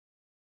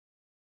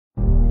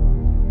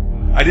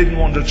I didn't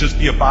want to just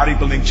be a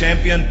bodybuilding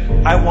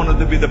champion. I wanted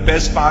to be the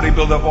best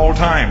bodybuilder of all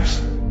times.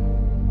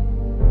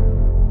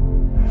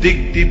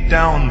 Dig deep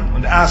down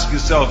and ask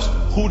yourselves,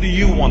 who do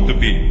you want to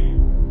be?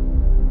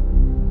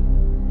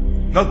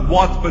 Not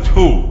what, but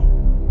who.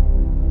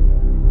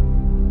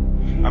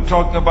 I'm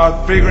talking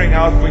about figuring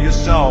out for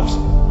yourselves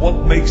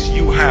what makes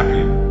you happy.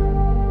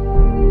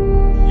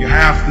 You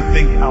have to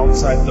think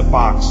outside the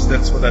box.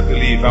 That's what I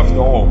believe. After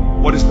all,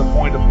 what is the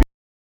point of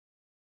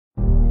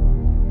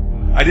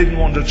I didn't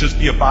want to just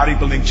be a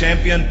bodybuilding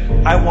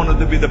champion. I wanted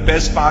to be the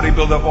best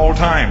bodybuilder of all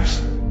times.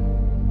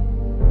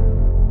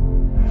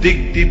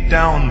 Dig deep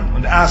down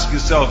and ask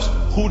yourselves,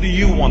 who do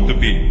you want to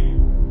be?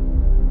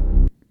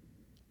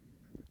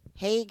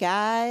 Hey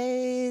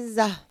guys.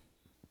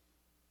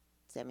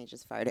 Sammy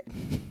just farted.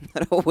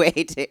 What a way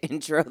to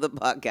intro the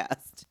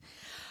podcast.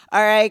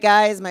 All right,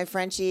 guys, my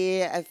Frenchie.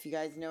 If you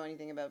guys know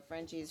anything about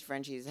Frenchies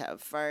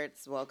have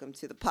farts. Welcome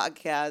to the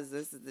podcast.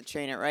 This is the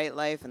Train It Right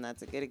life, and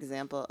that's a good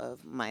example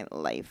of my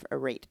life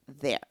right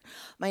there.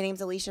 My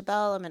name's Alicia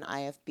Bell. I'm an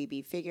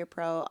IFBB Figure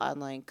Pro,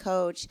 online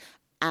coach,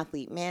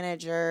 athlete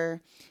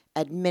manager,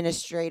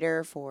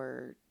 administrator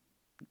for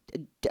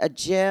a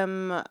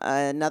gym,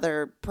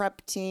 another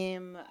prep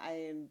team.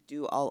 I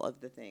do all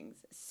of the things.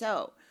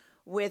 So,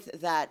 with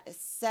that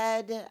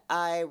said,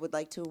 I would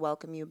like to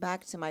welcome you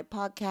back to my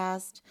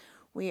podcast.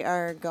 We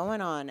are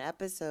going on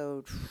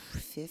episode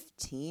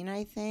 15,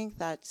 I think.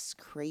 That's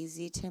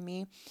crazy to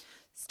me.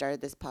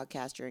 Started this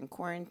podcast during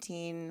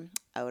quarantine,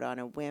 out on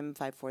a whim,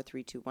 5, 4,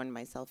 3, 2, 1,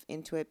 myself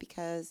into it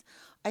because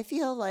I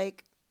feel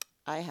like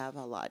I have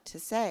a lot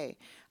to say.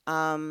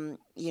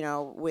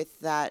 With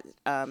that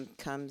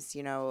comes,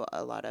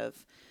 a lot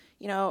of,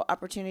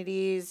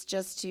 opportunities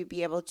just to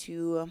be able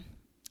to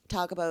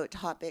talk about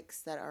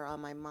topics that are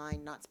on my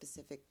mind, not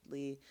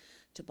specifically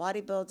to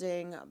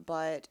bodybuilding,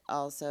 but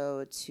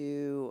also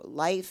to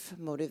life,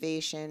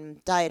 motivation,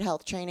 diet,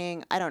 health,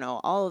 training. I don't know,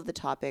 all of the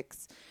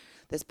topics.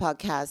 This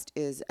podcast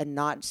is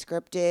not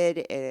scripted.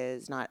 It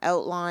is not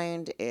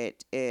outlined.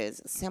 It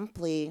is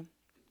simply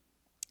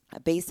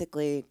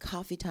basically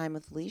coffee time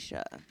with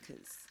Alicia,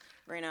 because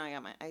right now I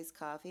got my iced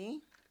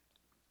coffee.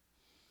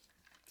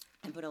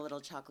 I put a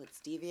little chocolate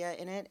stevia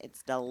in it.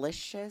 It's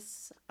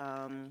delicious.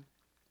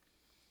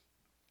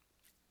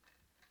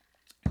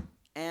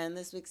 And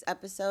this week's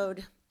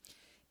episode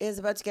is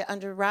about to get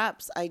under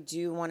wraps. I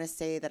do want to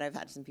say that I've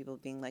had some people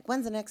being like,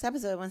 when's the next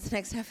episode? When's the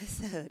next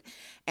episode?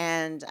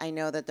 And I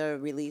know that the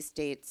release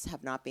dates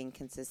have not been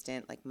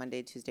consistent, like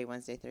Monday, Tuesday,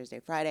 Wednesday, Thursday,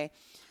 Friday.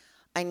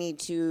 I need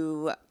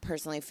to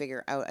personally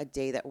figure out a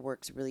day that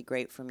works really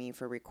great for me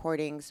for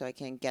recording so I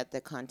can get the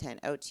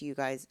content out to you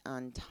guys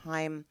on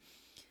time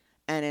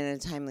and in a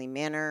timely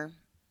manner.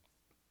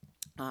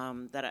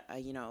 That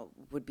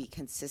would be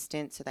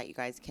consistent so that you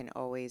guys can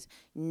always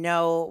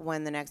know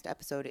when the next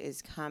episode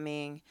is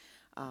coming,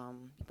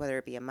 whether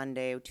it be a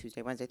Monday,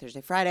 Tuesday, Wednesday, Thursday,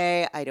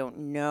 Friday. I don't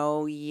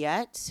know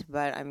yet,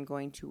 but I'm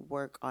going to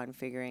work on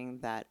figuring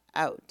that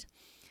out.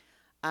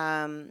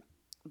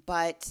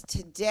 But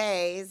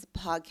today's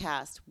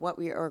podcast, what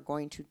we are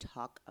going to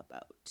talk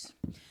about.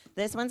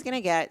 This one's going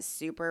to get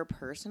super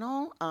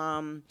personal.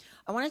 I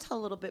want to tell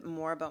a little bit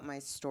more about my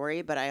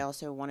story, but I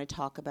also want to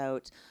talk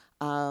about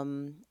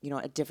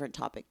a different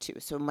topic too.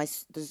 So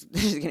this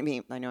is going to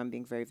be, I know I'm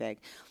being very vague,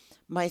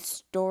 my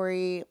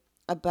story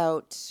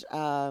about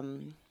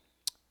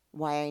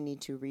why I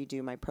need to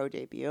redo my pro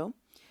debut,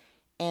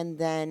 and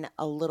then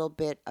a little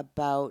bit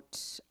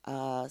about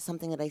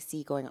something that I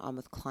see going on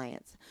with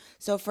clients.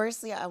 So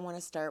firstly, I want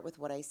to start with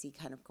what I see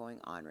kind of going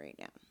on right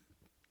now.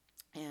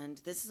 And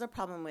this is a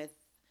problem with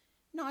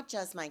not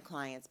just my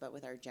clients, but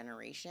with our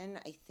generation.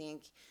 I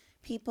think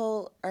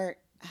people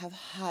have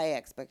high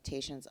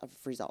expectations of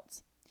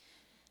results.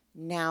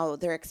 Now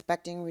they're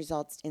expecting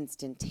results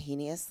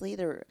instantaneously.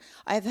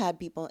 I've had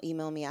people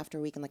email me after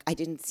a week and like, I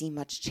didn't see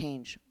much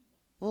change.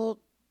 Well,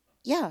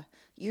 yeah,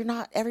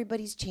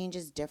 everybody's change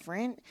is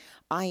different.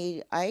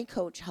 I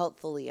coach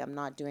healthfully. I'm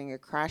not doing a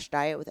crash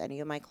diet with any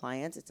of my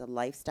clients. It's a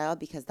lifestyle,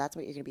 because that's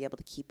what you're going to be able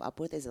to keep up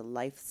with, is a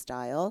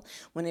lifestyle.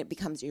 When it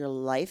becomes your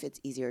life, it's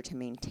easier to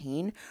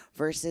maintain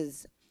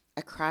versus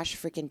a crash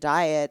freaking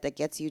diet that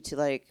gets you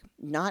to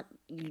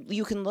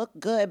you can look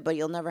good, but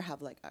you'll never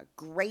have like a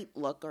great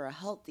look or a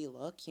healthy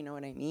look. You know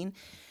what I mean?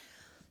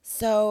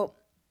 So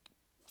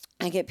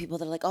I get people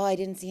that are like, oh, I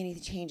didn't see any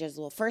changes.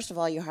 Well, first of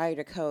all, you hired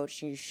a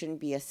coach. You shouldn't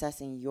be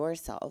assessing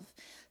yourself.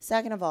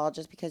 Second of all,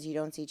 just because you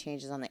don't see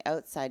changes on the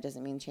outside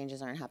doesn't mean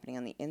changes aren't happening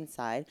on the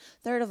inside.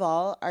 Third of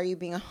all, are you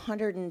being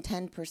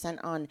 110%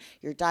 on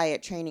your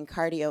diet, training,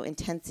 cardio,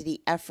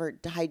 intensity,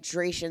 effort,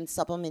 hydration,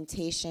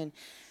 supplementation?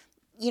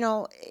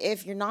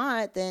 If you're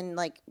not, then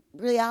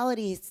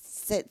reality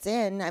sits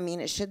in. I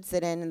mean, it should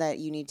sit in that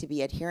you need to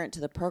be adherent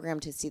to the program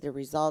to see the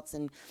results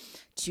and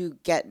to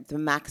get the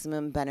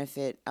maximum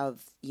benefit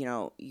of,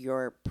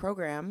 your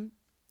program.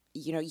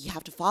 You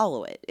have to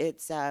follow it.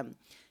 It's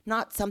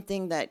not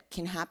something that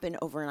can happen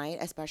overnight,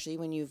 especially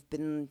when you've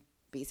been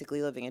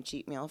basically living a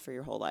cheat meal for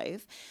your whole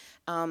life.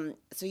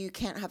 So you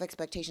can't have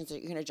expectations that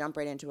you're going to jump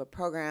right into a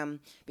program,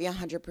 be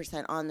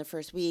 100% on the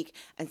first week,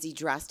 and see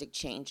drastic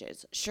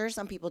changes. Sure,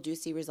 some people do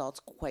see results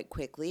quite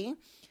quickly.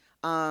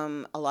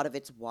 A lot of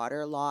it's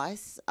water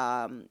loss,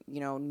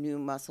 new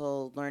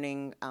muscle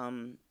learning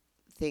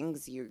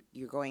things.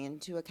 You're going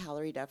into a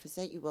calorie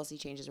deficit. You will see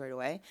changes right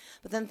away.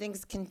 But then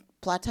things can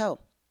plateau.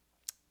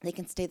 They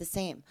can stay the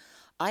same.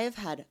 I have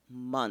had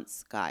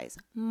months, guys,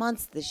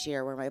 months this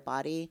year where my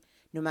body,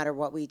 no matter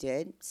what we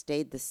did,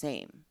 stayed the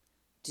same.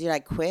 Did I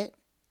quit?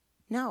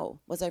 No.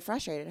 Was I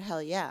frustrated?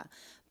 Hell yeah.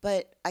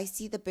 But I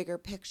see the bigger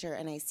picture,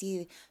 and I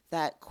see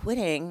that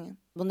quitting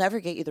will never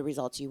get you the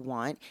results you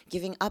want.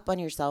 Giving up on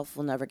yourself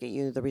will never get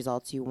you the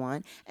results you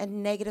want.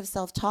 And negative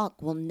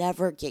self-talk will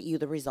never get you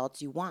the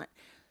results you want.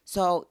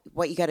 So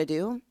what you got to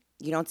do,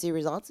 you don't see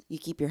results, you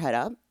keep your head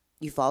up,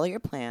 you follow your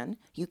plan,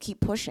 you keep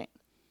pushing.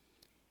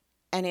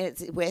 And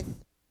it's with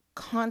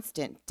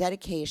constant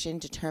dedication,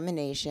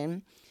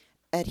 determination,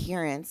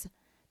 adherence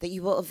that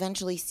you will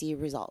eventually see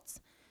results.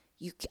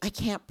 I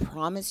can't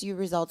promise you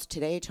results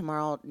today,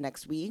 tomorrow,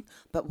 next week,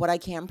 but what I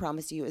can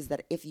promise you is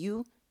that if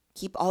you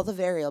keep all the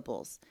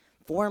variables,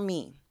 for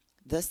me,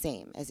 the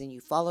same, as in you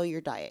follow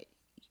your diet,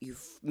 you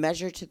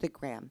measure to the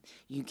gram,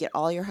 you get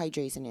all your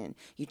hydration in,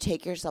 you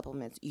take your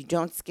supplements, you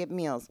don't skip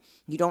meals,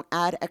 you don't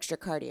add extra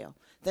cardio,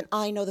 then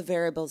I know the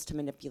variables to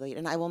manipulate,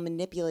 and I will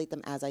manipulate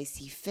them as I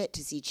see fit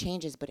to see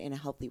changes, but in a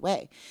healthy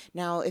way.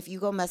 Now, if you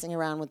go messing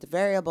around with the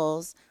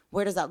variables,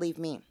 where does that leave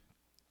me?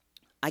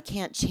 I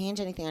can't change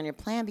anything on your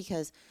plan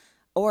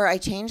or I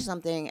change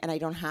something and I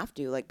don't have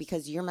to,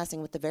 because you're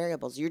messing with the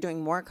variables. You're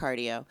doing more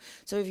cardio.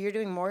 So if you're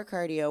doing more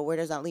cardio, where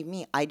does that leave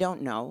me? I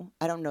don't know.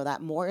 I don't know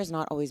that. More is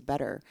not always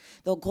better.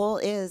 The goal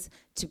is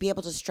to be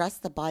able to stress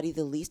the body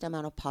the least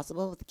amount of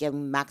possible with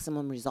getting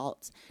maximum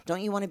results.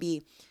 Don't you want to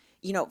be,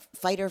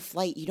 fight or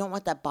flight? You don't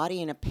want that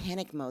body in a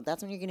panic mode.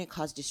 That's when you're going to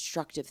cause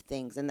destructive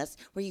things. And that's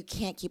where you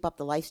can't keep up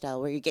the lifestyle,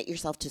 where you get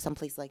yourself to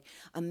someplace like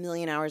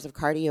 1,000,000 hours of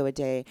cardio a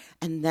day.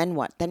 And then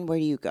what? Then where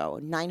do you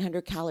go?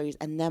 900 calories.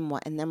 And then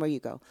what? And then where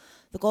you go?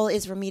 The goal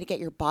is for me to get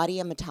your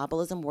body and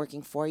metabolism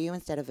working for you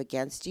instead of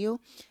against you.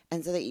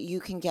 And so that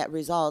you can get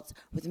results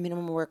with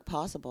minimum work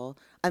possible.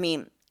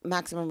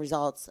 Maximum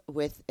results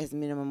with as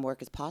minimum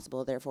work as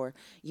possible. Therefore,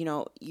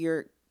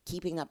 you're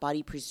keeping that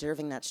body,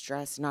 preserving that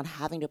stress, not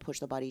having to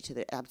push the body to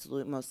the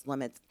absolute most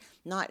limits,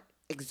 not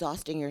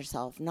exhausting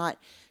yourself, not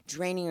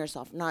draining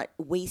yourself, not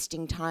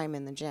wasting time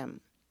in the gym.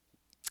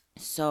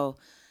 So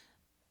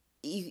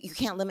you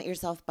can't limit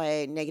yourself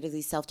by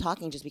negatively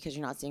self-talking just because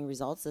you're not seeing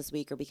results this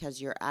week or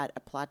because you're at a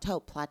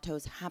plateau.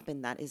 Plateaus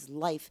happen. That is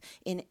life.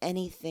 In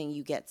anything,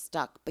 you get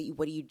stuck. But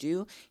what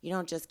do? You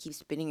don't just keep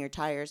spinning your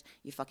tires.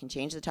 You fucking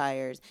change the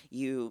tires.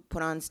 You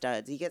put on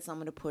studs. You get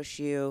someone to push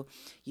you.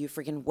 You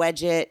freaking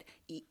wedge it.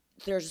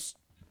 There's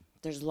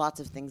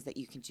lots of things that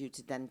you can do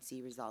to then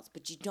see results.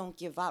 But you don't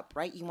give up,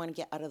 right? You want to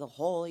get out of the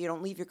hole. You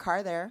don't leave your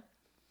car there.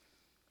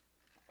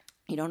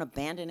 You don't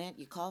abandon it.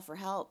 You call for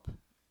help.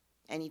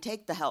 And you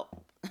take the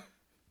help.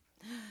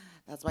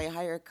 That's why you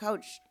hire a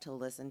coach, to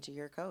listen to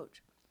your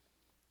coach.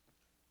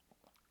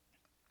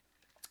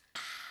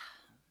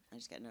 I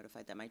just got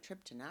notified that my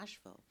trip to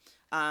Nashville.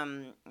 I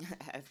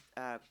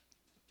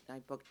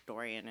booked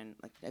Dorian, and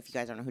if you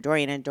guys don't know who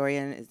Dorian is,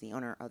 Dorian is the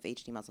owner of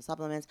HD Muscle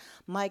Supplements,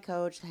 my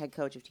coach, the head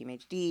coach of Team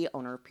HD,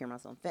 owner of Pure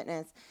Muscle and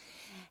Fitness,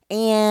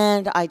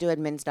 and I do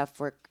admin stuff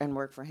work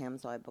for him,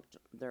 so I booked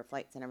their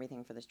flights and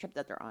everything for this trip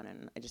that they're on,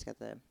 and I just got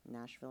the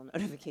Nashville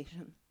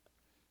notification.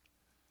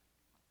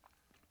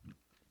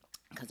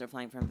 Because they're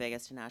flying from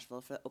Vegas to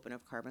Nashville for the Open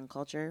of Carbon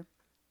Culture.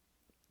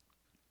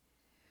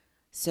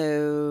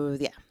 So,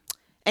 yeah.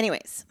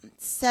 Anyways,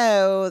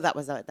 so that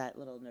was what that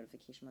little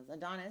notification was.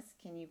 Adonis,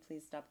 can you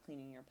please stop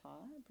cleaning your paw?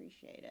 I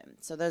appreciate it.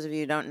 So those of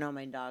you who don't know,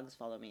 my dogs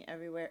follow me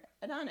everywhere.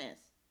 Adonis.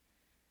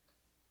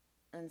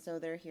 And so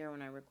they're here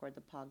when I record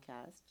the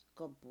podcast.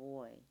 Good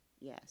boy.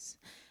 Yes.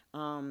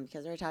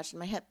 Because they're attached to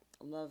my hip.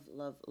 Love,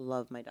 love,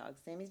 love my dogs.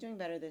 Sammy's doing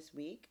better this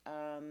week.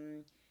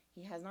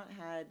 He has not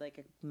had a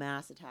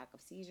mass attack of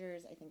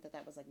seizures. I think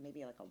that was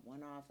maybe a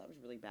one-off. That was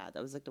really bad.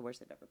 That was the worst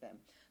they've ever been.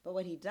 But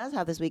what he does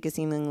have this week is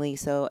seemingly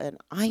an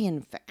eye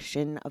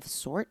infection of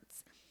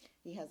sorts.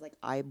 He has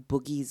eye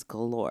boogies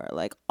galore,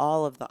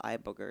 all of the eye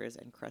boogers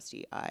and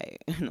crusty eye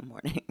in the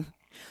morning.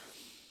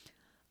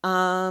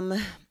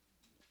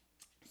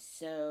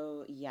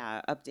 So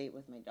yeah, update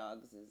with my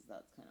dogs is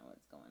that's kind of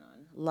what's going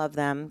on. Love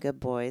them, good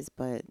boys,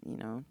 but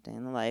day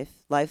in the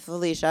life of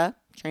Alicia,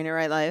 train it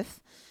right life.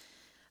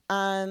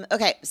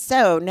 Okay,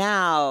 so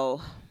now,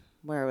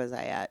 where was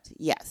I at?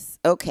 Yes,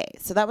 okay,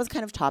 so that was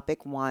kind of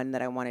topic one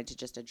that I wanted to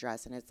just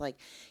address, and it's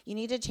you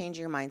need to change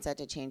your mindset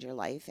to change your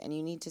life, and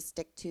you need to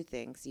stick to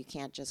things. You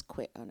can't just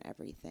quit on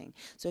everything.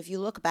 So if you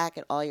look back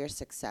at all your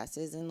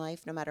successes in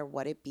life, no matter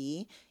what it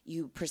be,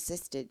 you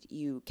persisted,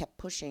 you kept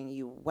pushing,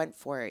 you went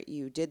for it,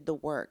 you did the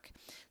work.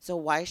 So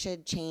why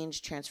should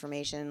change,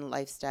 transformation,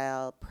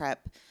 lifestyle,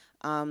 prep,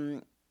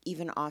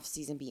 even off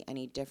season be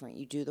any different.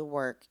 You do the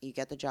work, you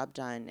get the job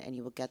done, and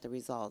you will get the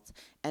results.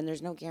 And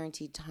there's no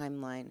guaranteed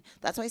timeline.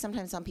 That's why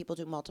sometimes some people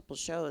do multiple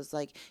shows.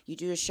 Like you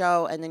do a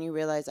show and then you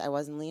realize I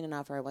wasn't lean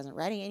enough or I wasn't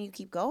ready, and you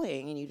keep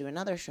going and you do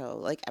another show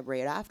like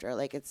right after.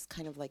 Like it's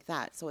kind of like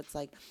that. So it's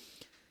like,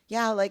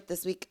 yeah, like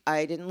this week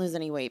I didn't lose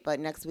any weight, but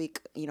next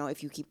week,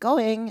 if you keep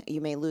going,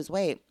 you may lose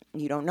weight.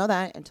 You don't know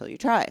that until you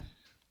try.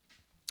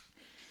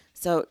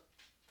 So,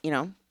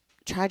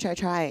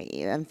 try.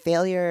 And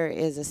failure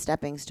is a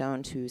stepping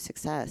stone to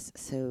success.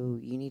 So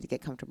you need to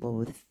get comfortable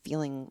with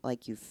feeling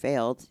like you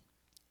failed,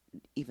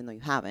 even though you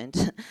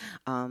haven't.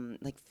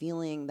 Like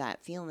feeling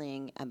that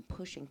feeling and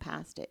pushing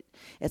past it.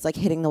 It's like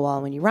hitting the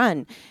wall when you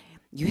run.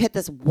 You hit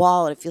this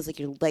wall and it feels like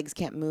your legs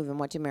can't move. And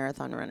what do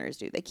marathon runners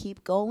do? They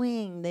keep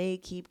going. They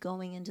keep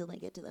going until they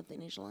get to the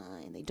finish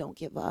line. They don't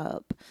give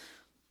up.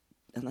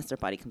 Unless their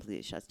body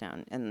completely shuts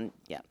down. And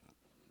yeah,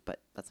 but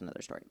that's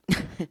another story.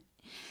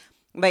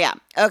 But yeah,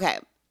 okay.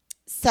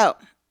 So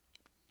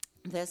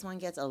this one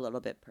gets a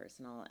little bit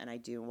personal, and I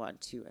do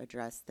want to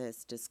address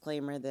this,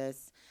 disclaimer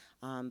this,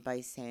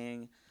 by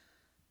saying,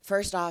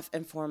 first off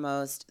and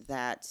foremost,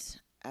 that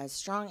as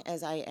strong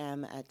as I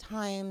am at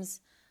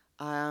times,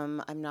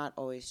 I'm not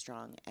always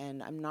strong,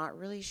 and I'm not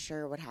really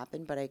sure what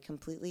happened, but I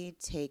completely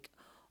take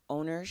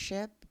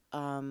ownership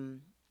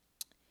of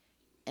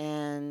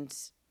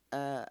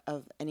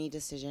any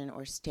decision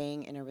or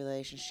staying in a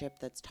relationship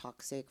that's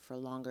toxic for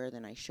longer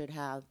than I should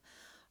have.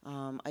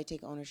 I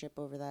take ownership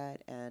over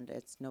that, and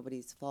it's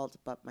nobody's fault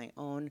but my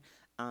own.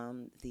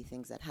 The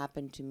things that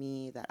happened to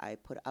me that I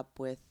put up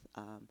with,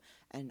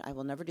 and I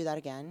will never do that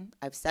again.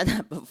 I've said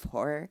that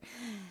before.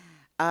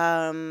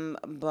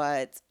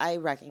 But I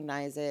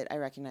recognize it. I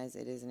recognize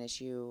it is an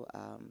issue.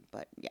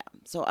 But yeah,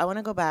 so I want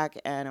to go back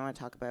and I want to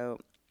talk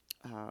about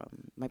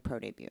my pro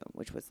debut,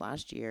 which was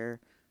last year,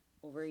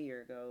 over a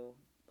year ago,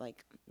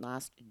 like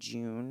last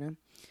June.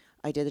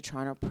 I did the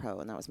Toronto Pro,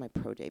 and that was my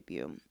pro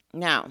debut.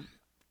 Now,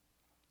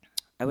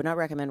 I would not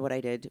recommend what I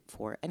did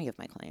for any of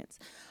my clients.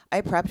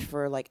 I prepped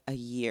for like a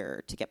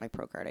year to get my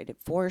pro card. I did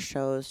 4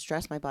 shows,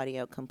 stressed my body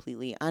out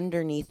completely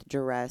underneath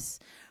duress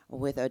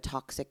with a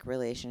toxic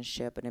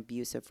relationship, an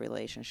abusive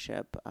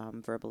relationship,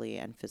 verbally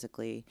and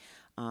physically.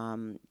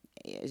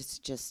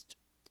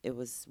 It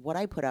was what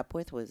I put up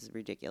with was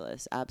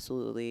ridiculous.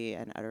 Absolutely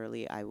and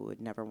utterly. I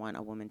would never want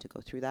a woman to go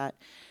through that.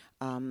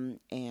 And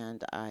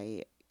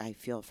I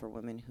feel for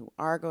women who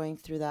are going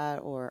through that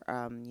or,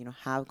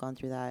 have gone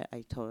through that.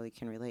 I totally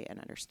can relate and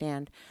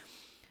understand.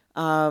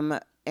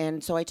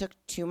 And so I took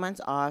 2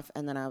 months off,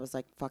 and then I was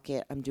like, fuck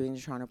it, I'm doing the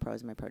Toronto Pro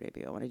as my pro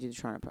debut. I want to do the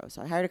Toronto Pro.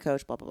 So I hired a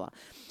coach, blah, blah, blah.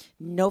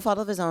 No fault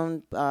of his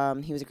own.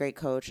 He was a great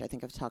coach. I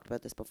think I've talked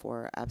about this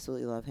before.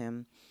 Absolutely love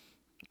him.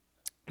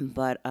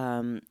 But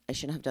I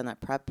shouldn't have done that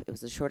prep. It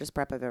was the shortest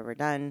prep I've ever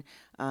done.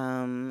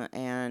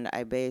 And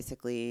I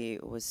basically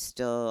was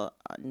still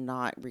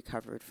not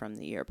recovered from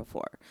the year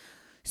before.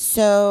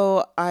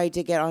 So I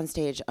did get on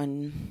stage I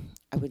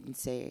wouldn't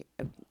say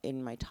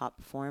in my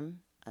top form.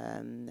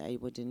 I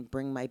didn't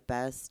bring my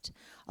best.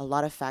 A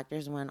lot of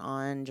factors went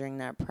on during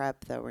that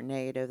prep that were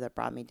negative, that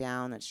brought me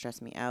down, that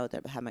stressed me out,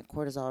 that had my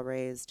cortisol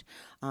raised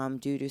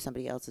due to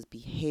somebody else's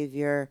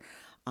behavior,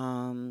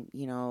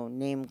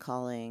 name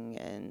calling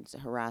and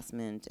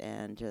harassment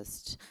and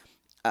just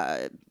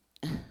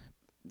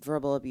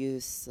verbal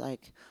abuse,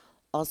 like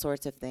all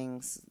sorts of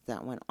things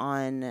that went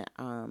on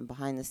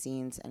behind the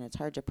scenes, and it's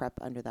hard to prep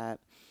under that.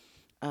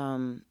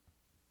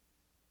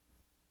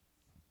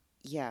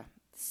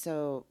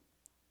 So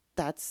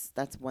that's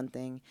one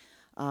thing.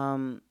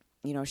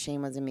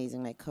 Shane was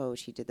amazing, my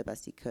coach. He did the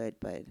best he could,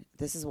 but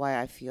this is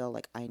why I feel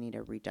like I need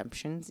a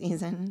redemption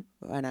season,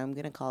 and I'm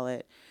going to call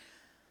it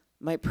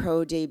my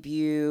pro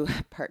debut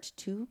part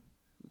 2,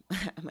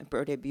 my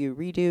pro debut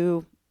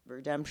redo,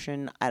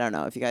 redemption. I don't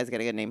know. If you guys got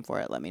a good name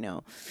for it, let me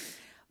know.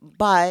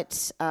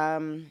 But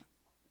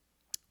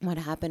what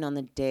happened on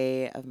the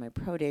day of my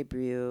pro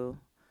debut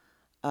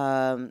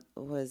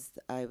was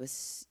I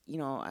was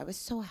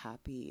so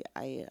happy.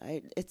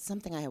 It's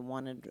something I have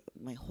wanted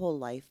my whole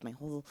life, my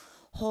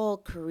whole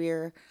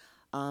career,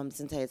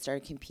 since I had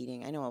started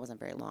competing. I know it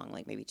wasn't very long,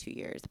 like maybe 2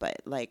 years, but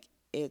like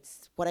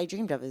it's what I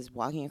dreamed of, is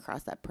walking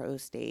across that pro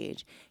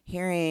stage,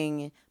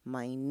 hearing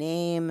my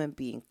name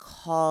being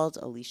called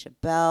Alicia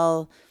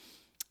Bell.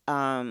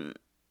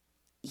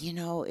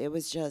 It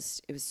was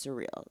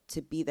surreal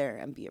to be there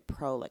and be a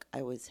pro. Like,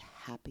 I was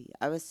happy.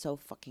 I was so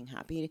fucking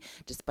happy.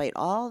 Despite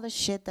all the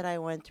shit that I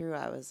went through,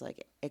 I was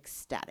like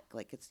ecstatic.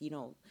 Like, it's,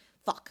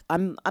 fuck,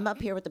 I'm up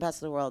here with the best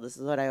of the world. This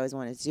is what I always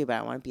wanted to do, but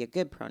I want to be a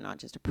good pro, not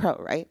just a pro,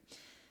 right?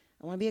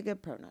 I want to be a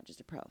good pro, not just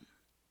a pro.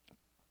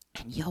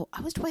 And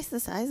I was twice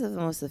the size of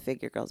most of the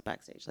figure girls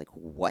backstage. Like,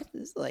 what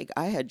is, like,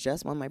 I had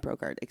just won my pro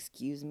card.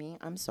 Excuse me.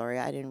 I'm sorry.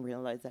 I didn't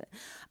realize that.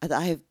 At the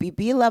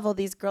IFBB level,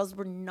 these girls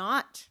were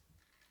not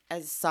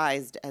as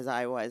sized as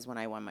I was when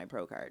I won my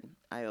pro card.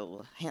 I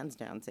will hands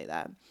down say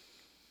that.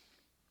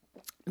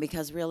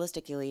 Because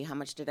realistically, how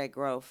much did I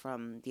grow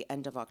from the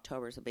end of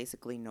October? So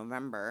basically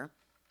November,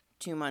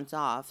 2 months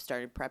off,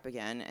 started prep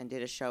again, and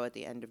did a show at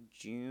the end of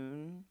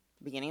June,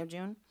 beginning of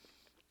June.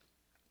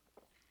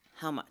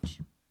 how much?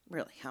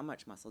 Really, how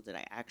much muscle did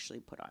I actually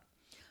put on?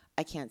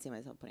 I can't see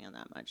myself putting on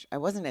that much. I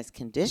wasn't as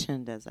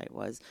conditioned as I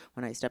was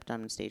when I stepped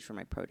on stage for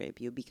my pro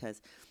debut because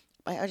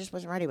I just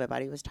wasn't ready. My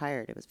body was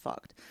tired. It was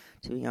fucked,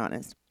 to be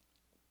honest.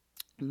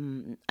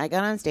 I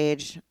got on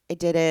stage. I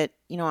did it.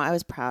 I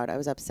was proud. I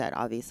was upset,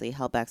 obviously.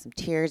 Held back some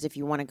tears. If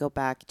you want to go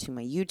back to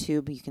my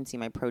YouTube, you can see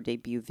my pro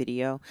debut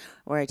video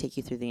where I take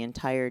you through the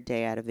entire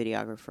day. I had a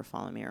videographer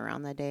follow me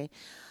around that day.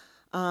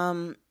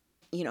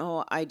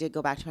 I did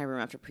go back to my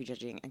room after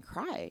prejudging and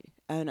cried.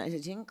 And I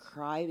didn't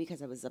cry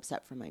because I was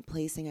upset for my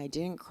placing. I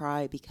didn't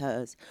cry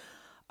because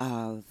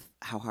of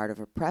how hard of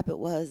a prep it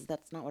was.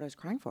 That's not what I was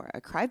crying for. I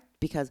cried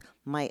because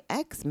my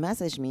ex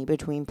messaged me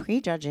between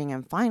prejudging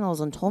and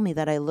finals and told me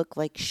that I look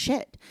like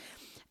shit.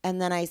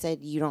 And then I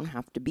said, you don't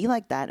have to be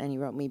like that. And he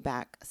wrote me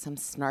back some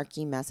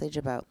snarky message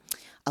about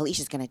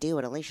Alicia's going to do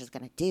what Alicia's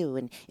going to do.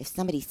 And if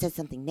somebody says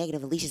something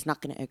negative, Alicia's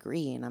not going to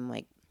agree. And I'm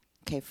like,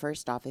 okay,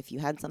 first off, if you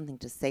had something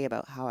to say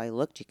about how I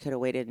looked, you could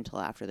have waited until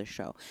after the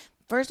show.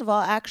 First of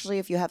all, actually,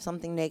 if you have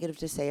something negative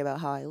to say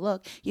about how I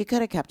look, you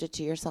could have kept it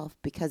to yourself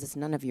because it's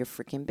none of your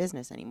freaking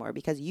business anymore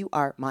because you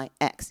are my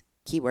ex.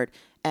 Keyword,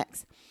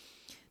 ex.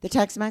 The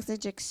text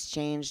message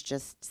exchange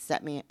just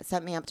set me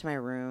up to my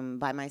room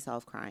by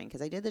myself crying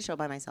because I did the show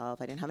by myself.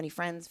 I didn't have any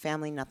friends,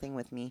 family, nothing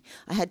with me.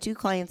 I had 2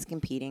 clients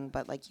competing,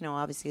 but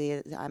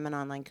obviously I'm an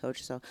online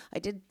coach, so I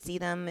did see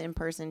them in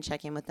person,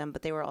 check in with them,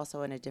 but they were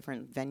also in a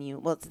different venue.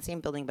 Well, it's the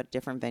same building, but a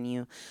different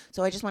venue.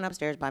 So I just went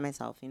upstairs by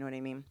myself, you know what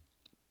I mean?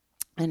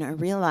 And I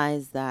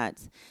realized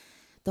that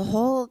the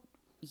whole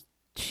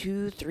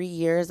 2-3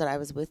 years that I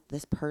was with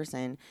this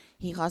person,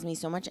 he caused me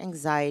so much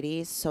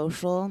anxiety,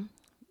 social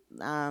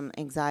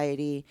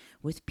anxiety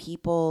with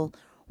people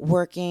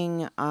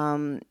working.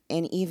 And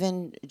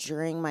even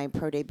during my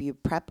pro debut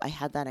prep, I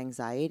had that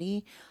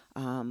anxiety.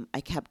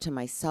 I kept to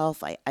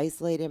myself. I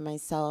isolated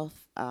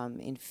myself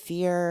in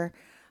fear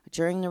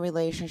during the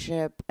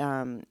relationship.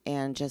 And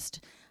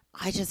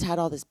I just had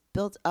all this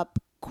built up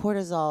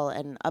cortisol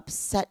and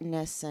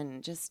upsetness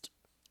and just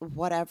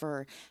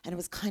whatever. And it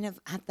was kind of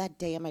at that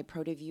day of my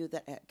pro debut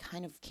that I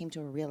kind of came to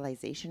a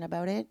realization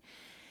about it.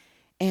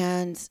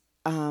 And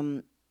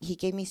he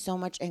gave me so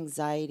much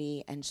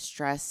anxiety and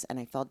stress, and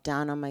I felt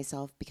down on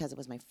myself because it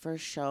was my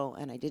first show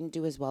and I didn't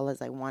do as well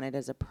as I wanted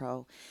as a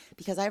pro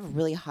because I have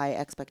really high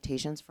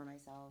expectations for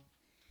myself.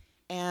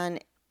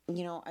 And,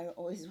 I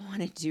always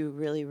wanted to do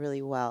really,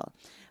 really well.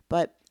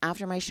 But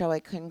after my show, I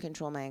couldn't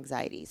control my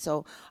anxiety.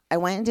 So I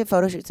went and did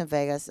photo shoots in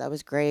Vegas. That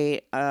was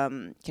great.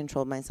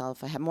 Controlled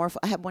myself. I had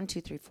 1,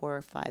 2, 3,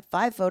 4,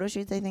 5 photo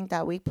shoots, I think,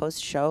 that week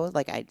post-show.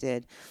 Like I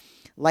did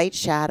Light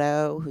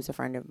Shadow, who's a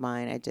friend of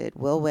mine. I did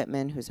Will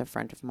Whitman, who's a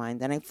friend of mine.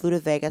 Then I flew to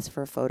Vegas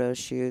for photo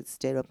shoots,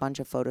 did a bunch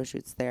of photo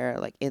shoots there,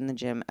 like in the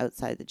gym,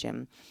 outside the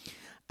gym.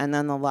 And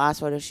then the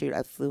last photo shoot,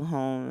 I flew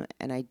home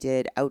and I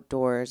did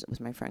outdoors. It was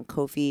my friend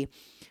Kofi,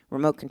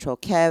 remote control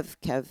Kev.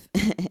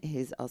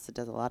 He also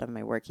does a lot of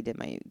my work. He did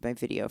my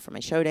video for my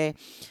show day,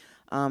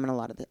 and a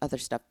lot of the other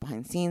stuff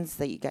behind the scenes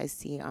that you guys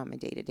see on my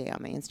day-to-day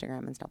on my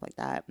Instagram and stuff like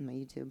that, and my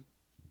YouTube.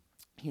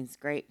 He's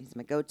great. He's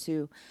my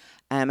go-to.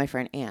 And my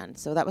friend Anne.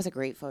 So that was a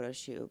great photo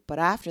shoot. But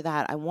after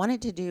that, I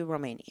wanted to do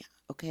Romania,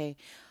 okay?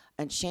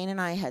 And Shane and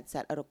I had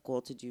set out a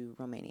goal to do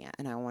Romania,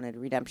 and I wanted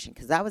Redemption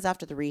because that was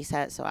after the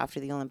reset. So after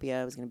the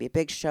Olympia, it was going to be a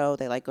big show.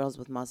 They like girls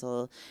with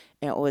muscle,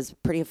 and it was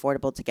pretty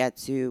affordable to get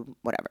to,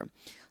 whatever.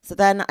 So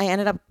then I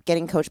ended up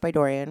getting coached by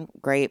Dorian.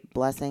 Great,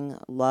 blessing,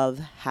 love,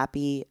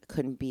 happy.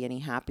 Couldn't be any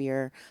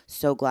happier.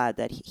 So glad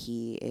that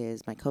he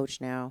is my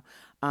coach now.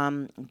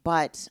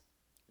 But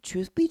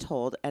truth be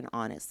told, and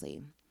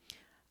honestly,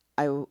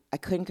 I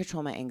couldn't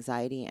control my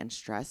anxiety and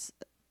stress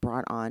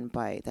brought on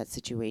by that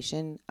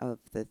situation of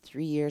the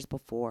 3 years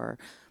before,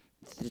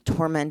 the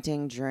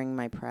tormenting during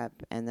my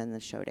prep, and then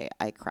the show day.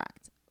 I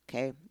cracked,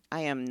 okay?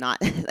 I am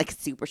not like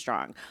super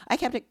strong. I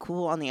kept it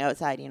cool on the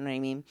outside, you know what I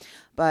mean?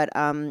 But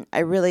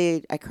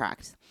I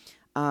cracked.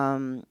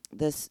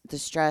 The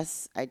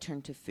stress, I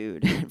turned to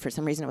food. For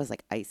some reason, it was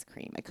like ice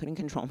cream. I couldn't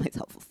control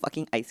myself with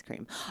fucking ice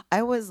cream.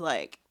 I was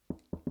like,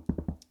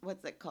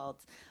 what's it called?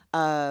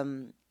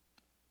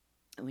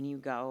 When you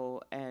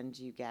go and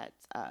you get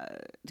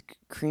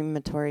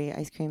crematory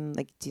ice cream,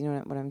 like, do you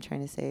know what I'm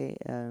trying to say?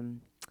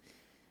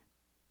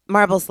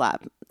 Marble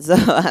slab. So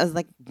I was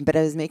like, but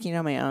I was making it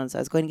on my own. So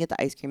I was going to get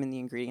the ice cream and the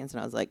ingredients,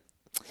 and I was like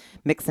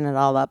mixing it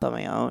all up on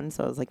my own.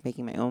 So I was like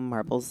making my own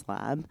marble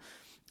slab.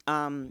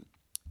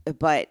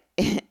 But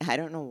I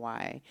don't know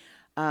why.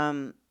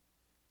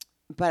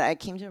 But I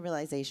came to a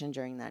realization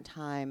during that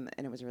time,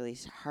 and it was a really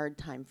hard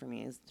time for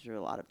me. It was through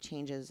a lot of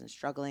changes and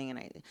struggling, and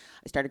I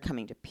started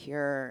coming to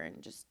Pure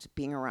and just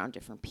being around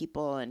different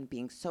people and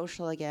being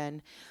social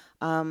again.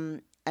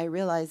 I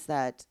realized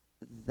that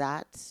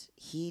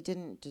he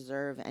didn't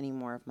deserve any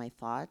more of my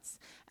thoughts,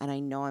 and I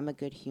know I'm a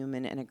good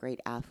human and a great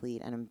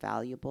athlete, and I'm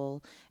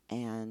valuable,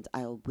 and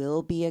I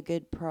will be a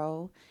good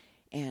pro.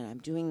 And I'm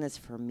doing this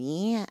for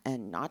me,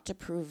 and not to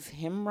prove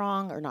him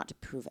wrong or not to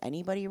prove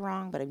anybody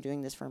wrong, but I'm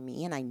doing this for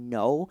me, and I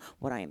know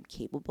what I am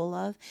capable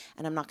of.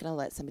 And I'm not going to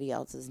let somebody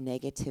else's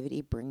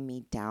negativity bring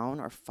me down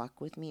or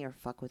fuck with me or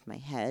fuck with my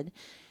head.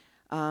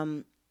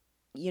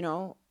 You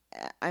know,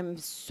 I'm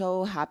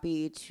so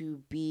happy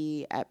to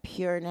be at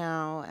Pure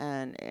now,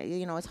 and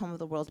it's home of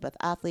the world's best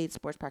athletes,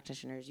 sports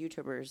practitioners,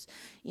 YouTubers.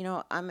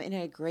 I'm in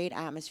a great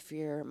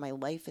atmosphere. My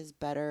life is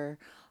better.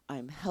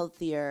 I'm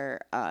healthier.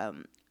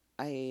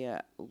 I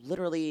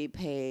literally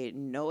pay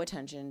no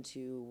attention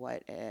to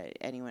what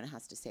anyone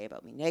has to say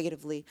about me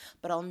negatively,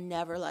 but I'll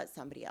never let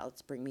somebody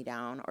else bring me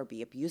down or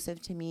be abusive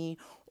to me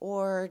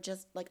or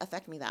just like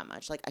affect me that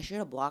much. Like, I should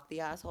have blocked the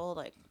asshole.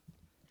 Like,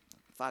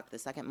 fuck, the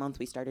second month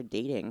we started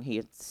dating,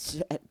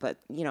 but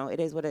it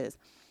is what it is.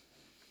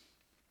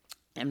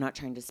 I'm not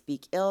trying to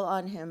speak ill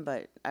on him,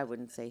 but I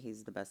wouldn't say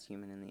he's the best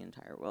human in the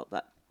entire world.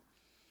 But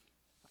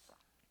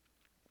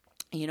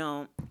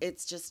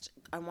it's just,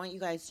 I want you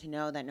guys to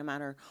know that no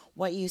matter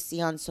what you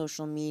see on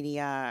social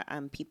media,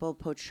 people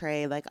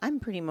portray, like, I'm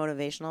pretty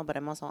motivational, but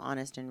I'm also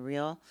honest and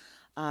real.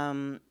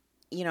 I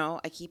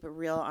keep it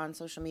real on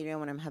social media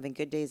when I'm having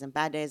good days and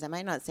bad days. I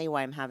might not say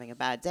why I'm having a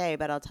bad day,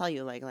 but I'll tell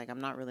you, like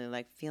I'm not really,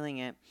 like, feeling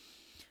it.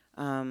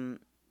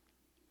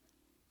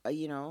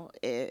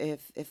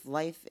 If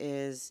life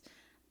is,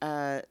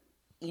 a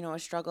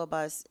struggle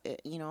bus,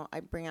 I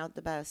bring out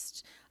the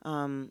best.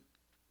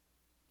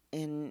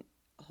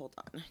 Hold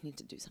on, I need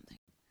to do something.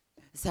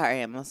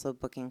 Sorry, I'm also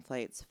booking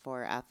flights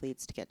for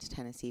athletes to get to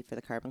Tennessee for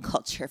the Carbon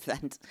Culture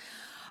event.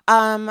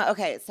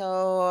 Okay,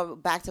 so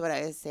back to what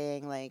I was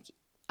saying, like,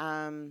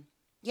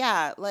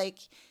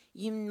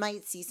 you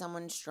might see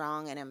someone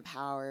strong and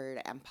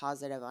empowered and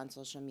positive on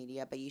social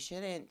media, but you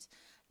shouldn't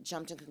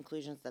jump to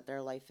conclusions that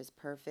their life is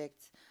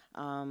perfect.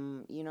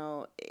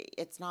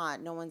 It's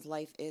not. No one's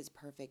life is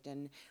perfect,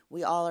 and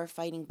we all are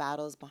fighting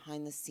battles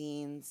behind the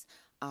scenes.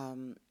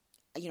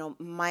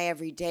 My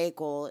everyday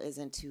goal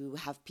isn't to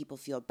have people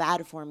feel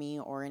bad for me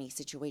or any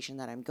situation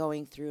that I'm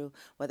going through,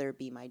 whether it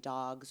be my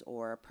dogs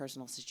or a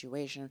personal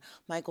situation.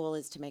 My goal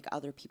is to make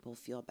other people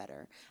feel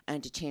better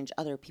and to change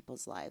other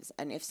people's lives.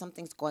 And if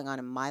something's going on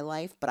in my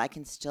life, but I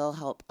can still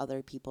help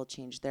other people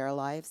change their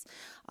lives,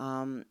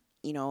 and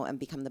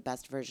become the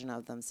best version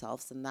of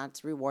themselves, and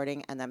that's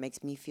rewarding, and that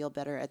makes me feel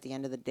better at the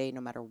end of the day, no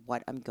matter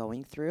what I'm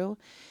going through.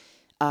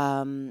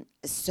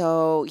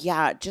 So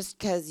yeah, just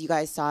because you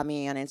guys saw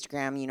me on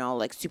Instagram,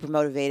 like super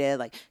motivated,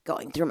 like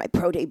going through my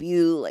pro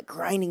debut, like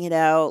grinding it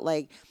out,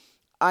 like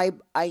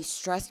I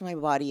stressed my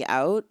body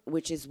out,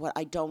 which is what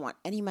I don't want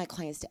any of my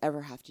clients to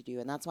ever have to do.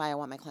 And that's why I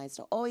want my clients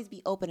to always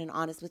be open and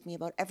honest with me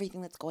about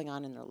everything that's going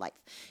on in their life.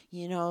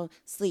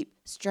 Sleep,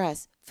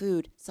 stress,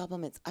 food,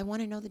 supplements. I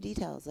want to know the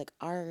details.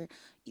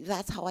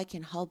 That's how I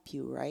can help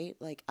you, right?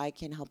 Like, I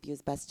can help you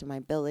as best to my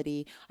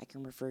ability. I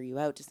can refer you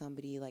out to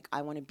somebody. Like,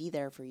 I want to be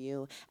there for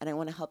you, and I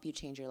want to help you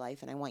change your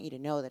life. And I want you to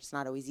know that it's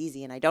not always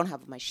easy, and I don't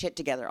have my shit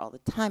together all the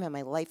time, and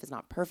my life is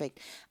not perfect.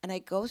 And I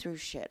go through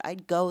shit. I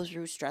go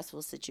through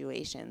stressful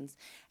situations.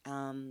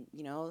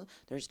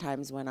 There's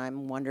times when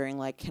I'm wondering,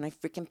 like, can I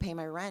freaking pay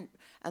my rent?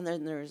 And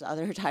then there's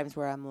other times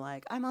where I'm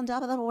like, I'm on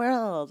top of the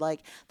world.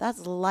 Like,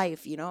 that's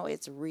life,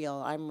 it's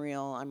real. I'm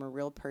real. I'm a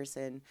real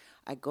person.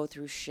 I go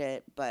through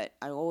shit, but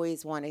I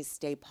always want to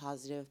stay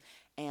positive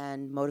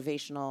and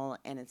motivational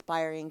and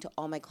inspiring to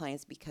all my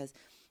clients because,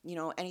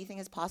 anything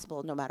is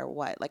possible no matter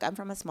what. Like, I'm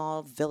from a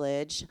small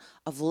village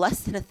of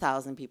less than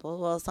 1,000 people.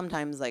 Well,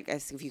 sometimes, like,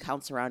 if you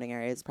count surrounding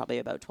areas, probably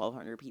about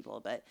 1,200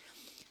 people, but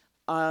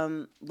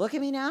look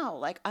at me now.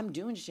 Like, I'm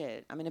doing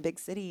shit. I'm in a big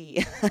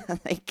city.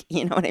 Like,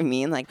 you know what I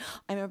mean? Like,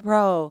 I'm a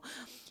pro.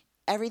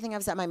 Everything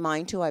I've set my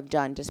mind to, I've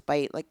done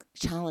despite, like,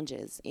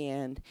 challenges.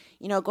 And,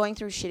 going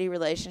through a shitty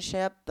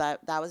relationship,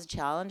 that was a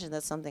challenge, and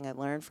that's something I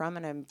learned from,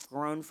 and I've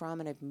grown from,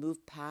 and I've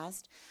moved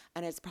past,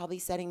 and it's probably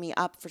setting me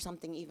up for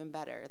something even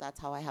better. That's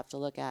how I have to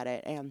look at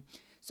it. And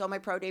so my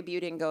pro debut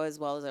didn't go as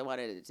well as I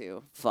wanted it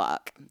to.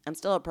 Fuck. I'm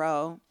still a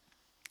pro.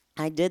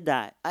 I did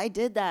that. I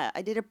did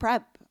a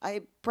prep.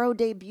 I pro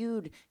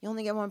debuted. You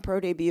only get one pro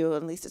debut.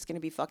 At least it's going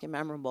to be fucking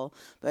memorable.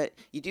 But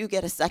you do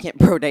get a second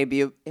pro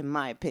debut, in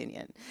my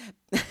opinion.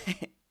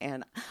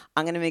 And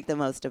I'm going to make the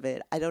most of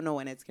it. I don't know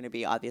when it's going to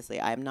be,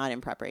 obviously. I'm not in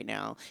prep right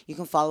now. You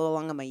can follow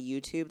along on my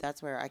YouTube.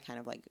 That's where I kind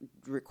of, like,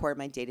 record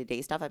my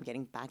day-to-day stuff. I'm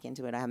getting back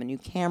into it. I have a new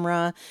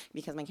camera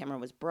because my camera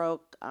was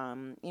broke.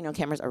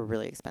 Cameras are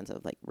really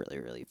expensive, like really,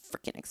 really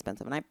freaking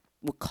expensive. And I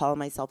would call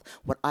myself,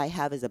 what I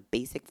have is a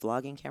basic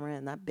vlogging camera,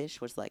 and that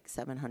bitch was like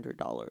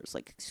 $700.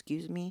 Like,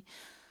 excuse me?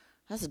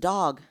 That's a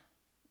dog.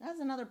 That's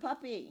another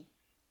puppy.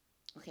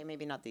 Okay,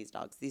 maybe not these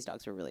dogs. These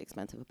dogs were really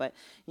expensive, but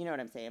you know what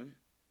I'm saying.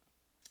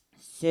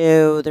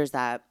 So there's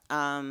that.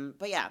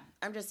 But yeah,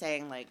 I'm just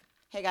saying, like,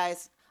 hey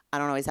guys, I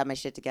don't always have my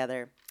shit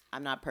together.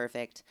 I'm not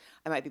perfect.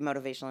 I might be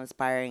motivational,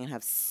 inspiring, and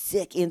have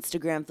sick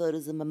Instagram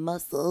photos of my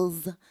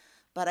muscles,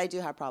 but I do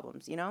have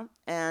problems,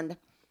 And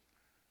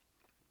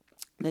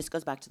this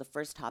goes back to the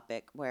first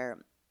topic where,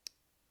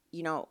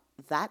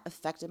 that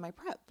affected my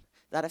prep.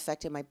 that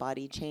affected my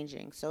body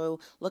changing. So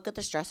look at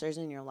the stressors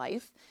in your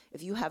life.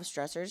 If you have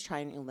stressors, try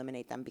and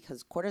eliminate them,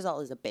 because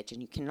cortisol is a bitch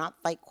and you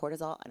cannot fight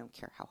cortisol. I don't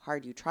care how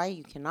hard you try,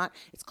 you cannot.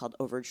 It's called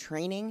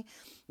overtraining.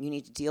 You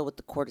need to deal with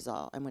the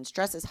cortisol. And when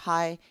stress is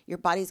high, your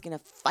body's going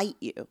to fight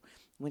you.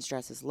 When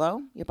stress is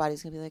low, your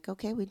body's going to be like,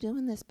 okay, we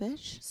doing this,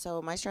 bitch.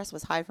 So my stress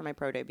was high for my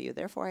pro debut.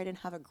 Therefore, I didn't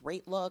have a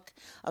great look.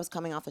 I was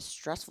coming off a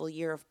stressful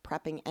year of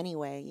prepping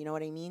anyway. You know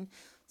what I mean?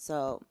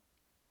 So,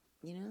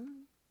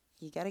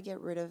 you got to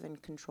get rid of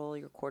and control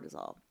your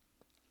cortisol,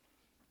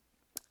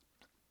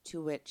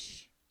 to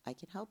which I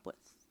can help with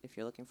if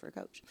you're looking for a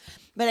coach.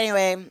 But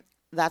anyway,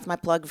 that's my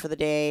plug for the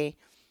day.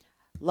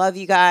 Love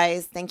you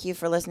guys. Thank you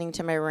for listening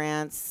to my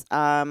rants.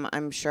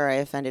 I'm sure I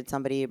offended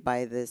somebody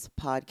by this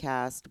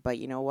podcast, but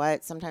you know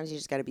what? Sometimes you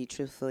just got to be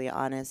truthfully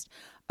honest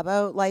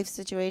about life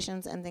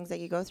situations and things that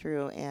you go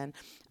through. And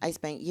I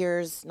spent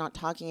years not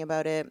talking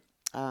about it,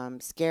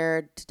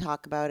 scared to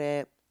talk about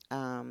it,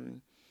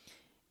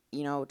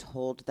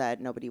 told that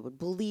nobody would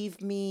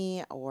believe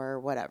me or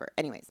whatever.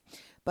 Anyways,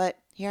 but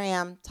here I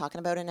am talking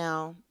about it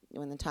now,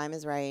 when the time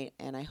is right,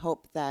 and I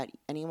hope that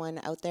anyone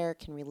out there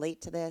can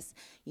relate to this.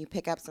 You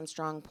pick up some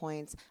strong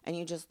points, and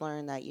you just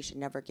learn that you should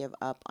never give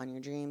up on your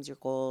dreams, your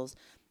goals.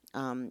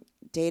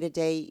 Day to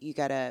day, you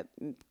got to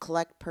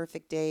collect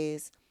perfect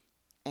days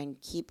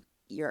and keep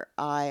your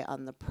eye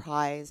on the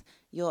prize.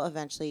 You'll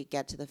eventually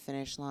get to the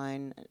finish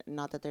line.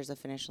 Not that there's a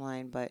finish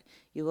line, but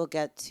you will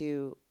get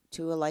to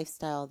a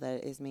lifestyle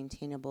that is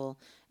maintainable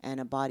and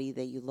a body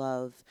that you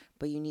love,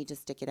 but you need to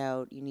stick it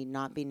out. You need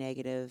not be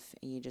negative,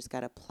 and you just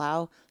got to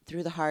plow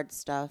through the hard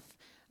stuff,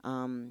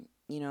 plow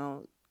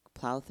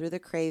through the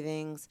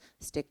cravings,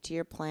 stick to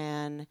your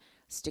plan,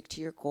 stick to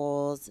your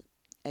goals,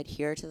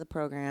 adhere to the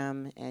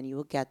program, and you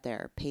will get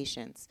there.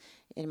 Patience.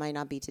 It might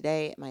not be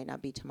today. It might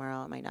not be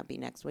tomorrow. It might not be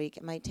next week.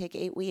 It might take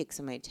 8 weeks.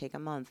 It might take a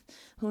month.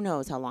 Who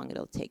knows how long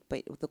it'll take,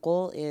 but the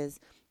goal is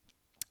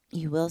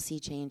you will see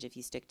change if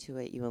you stick to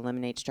it. You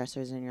eliminate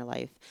stressors in your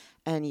life,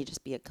 and you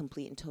just be a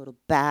complete and total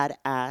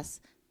badass,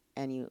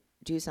 and you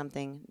do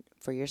something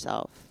for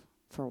yourself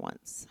for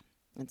once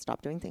and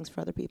stop doing things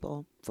for other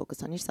people.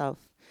 Focus on yourself,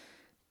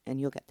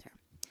 and you'll get there.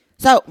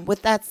 So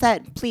with that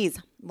said, please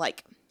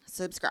like,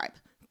 subscribe,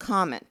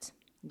 comment,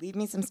 leave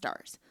me some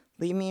stars,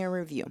 leave me a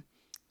review,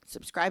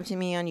 subscribe to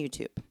me on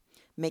YouTube,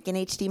 make an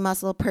HD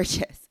Muscle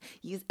purchase,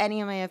 use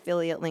any of my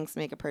affiliate links to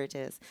make a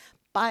purchase.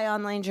 Buy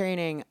online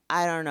training.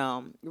 I don't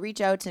know.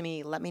 Reach out to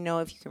me. Let me know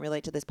if you can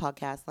relate to this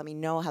podcast. Let me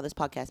know how this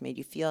podcast made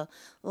you feel.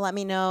 Let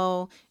me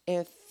know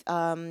if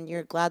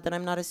you're glad that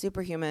I'm not a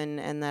superhuman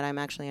and that I'm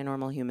actually a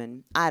normal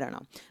human. I don't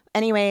know.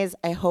 Anyways,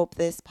 I hope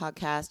this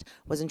podcast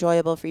was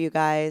enjoyable for you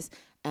guys,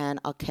 and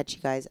I'll catch you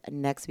guys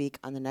next week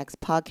on the next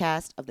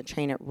podcast of the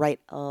Train It Right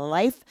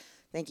Life.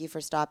 Thank you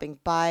for stopping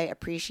by.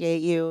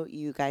 Appreciate you.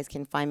 You guys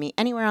can find me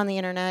anywhere on the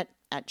internet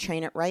at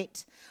Train It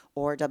Right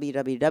or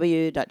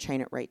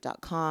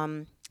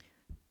www.trainitright.com.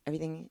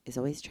 Everything is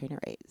always Train It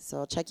Right. So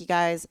I'll check you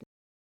guys.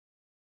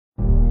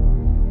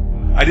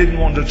 I didn't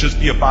want to just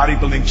be a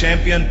bodybuilding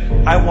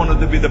champion. I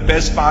wanted to be the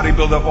best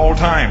bodybuilder of all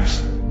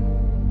times.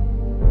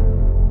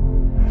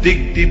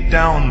 Dig deep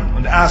down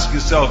and ask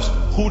yourselves,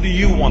 who do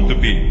you want to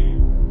be?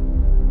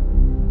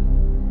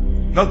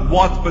 Not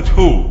what, but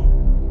who.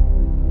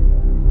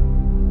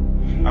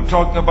 I'm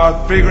talking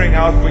about figuring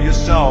out for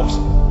yourselves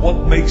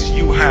what makes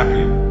you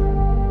happy.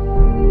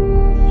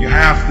 You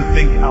have to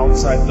think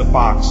outside the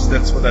box.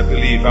 That's what I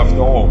believe. After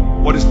all,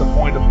 what is the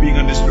point of being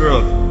on this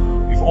earth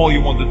if all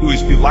you want to do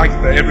is be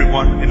liked by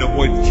everyone and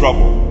avoid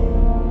trouble?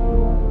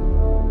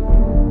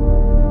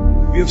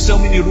 We have so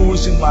many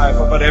rules in life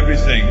about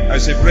everything. I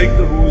say break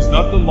the rules,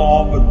 not the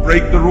law, but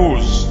break the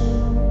rules.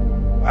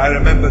 I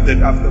remember that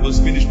after I was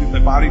finished with my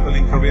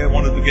bodybuilding career, I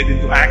wanted to get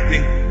into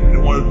acting. I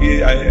wanted to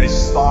be a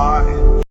star.